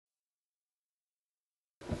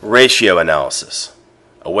Ratio analysis.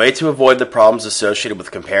 A way to avoid the problems associated with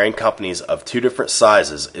comparing companies of two different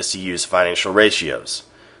sizes is to use financial ratios.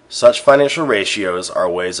 Such financial ratios are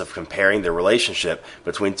ways of comparing the relationship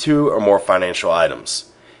between two or more financial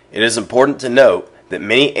items. It is important to note that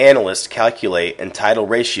many analysts calculate entitled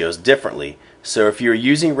ratios differently, so if you are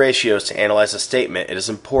using ratios to analyze a statement, it is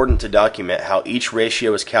important to document how each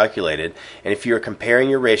ratio is calculated, and if you are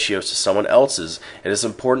comparing your ratios to someone else's, it is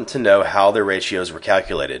important to know how their ratios were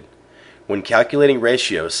calculated. When calculating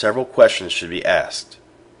ratios, several questions should be asked.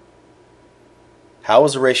 How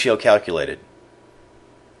was the ratio calculated?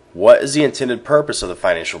 What is the intended purpose of the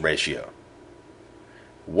financial ratio?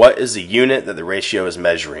 What is the unit that the ratio is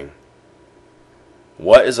measuring?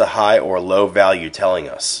 What is a high or low value telling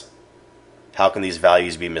us? How can these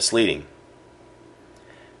values be misleading?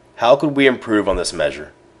 How could we improve on this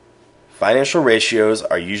measure? Financial ratios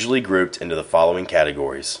are usually grouped into the following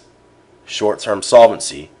categories: short-term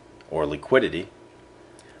solvency, or liquidity;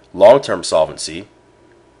 long-term solvency,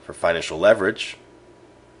 for financial leverage;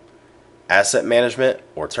 asset management,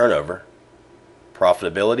 or turnover;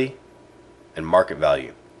 profitability; and market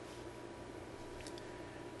value.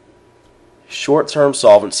 Short-term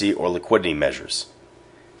solvency or liquidity measures.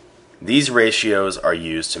 These ratios are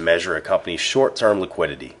used to measure a company's short-term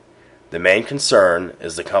liquidity. The main concern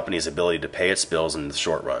is the company's ability to pay its bills in the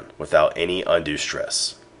short run without any undue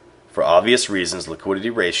stress. For obvious reasons, liquidity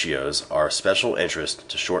ratios are of special interest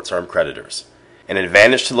to short-term creditors. An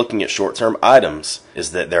advantage to looking at short-term items is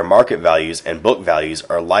that their market values and book values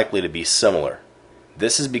are likely to be similar.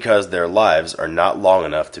 This is because their lives are not long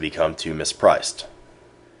enough to become too mispriced.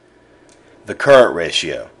 The current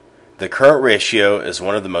ratio. The current ratio is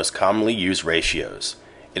one of the most commonly used ratios.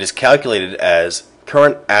 It is calculated as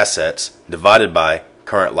current assets divided by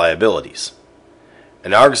current liabilities.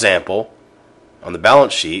 In our example, on the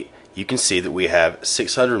balance sheet, you can see that we have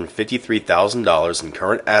 $653,000 in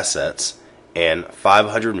current assets and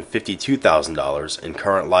 $552,000 in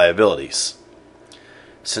current liabilities.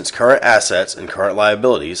 Since current assets and current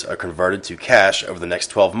liabilities are converted to cash over the next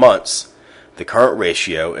 12 months, the current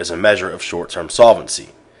ratio is a measure of short-term solvency.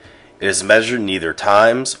 It is measured in either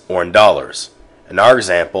times or in dollars. In our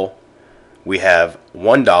example, we have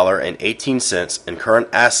 $1.18 in current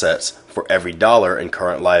assets for every dollar in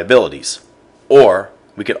current liabilities. Or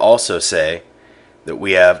we could also say that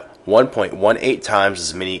we have 1.18 times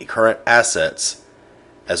as many current assets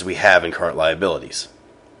as we have in current liabilities.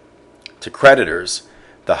 To creditors,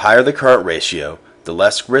 the higher the current ratio, the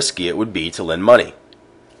less risky it would be to lend money.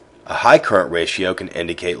 A high current ratio can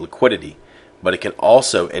indicate liquidity, but it can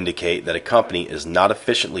also indicate that a company is not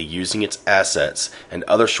efficiently using its assets and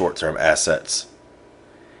other short-term assets.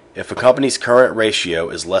 If a company's current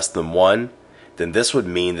ratio is less than 1, then this would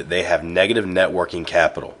mean that they have negative net working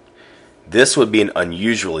capital. This would be an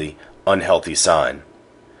unusually unhealthy sign.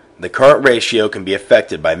 The current ratio can be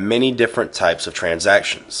affected by many different types of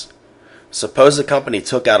transactions. Suppose a company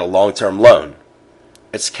took out a long-term loan.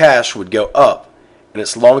 Its cash would go up and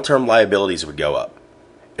its long-term liabilities would go up.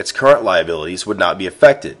 Its current liabilities would not be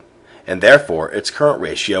affected, and therefore its current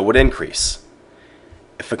ratio would increase.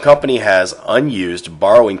 If a company has unused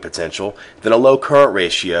borrowing potential, then a low current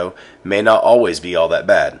ratio may not always be all that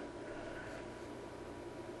bad.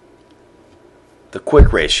 The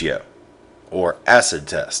quick ratio, or acid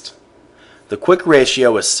test. The quick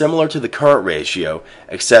ratio is similar to the current ratio,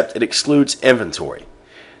 except it excludes inventory.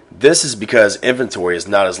 This is because inventory is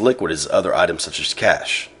not as liquid as other items such as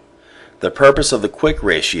cash. The purpose of the quick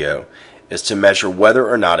ratio is to measure whether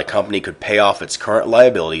or not a company could pay off its current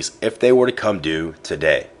liabilities if they were to come due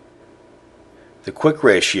today. The quick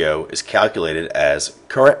ratio is calculated as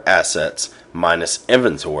current assets minus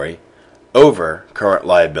inventory over current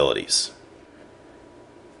liabilities.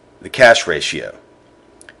 The cash ratio.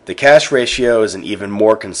 The cash ratio is an even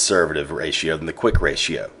more conservative ratio than the quick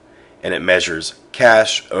ratio, and it measures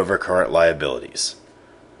cash over current liabilities.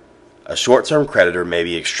 A short-term creditor may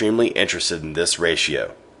be extremely interested in this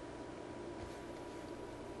ratio.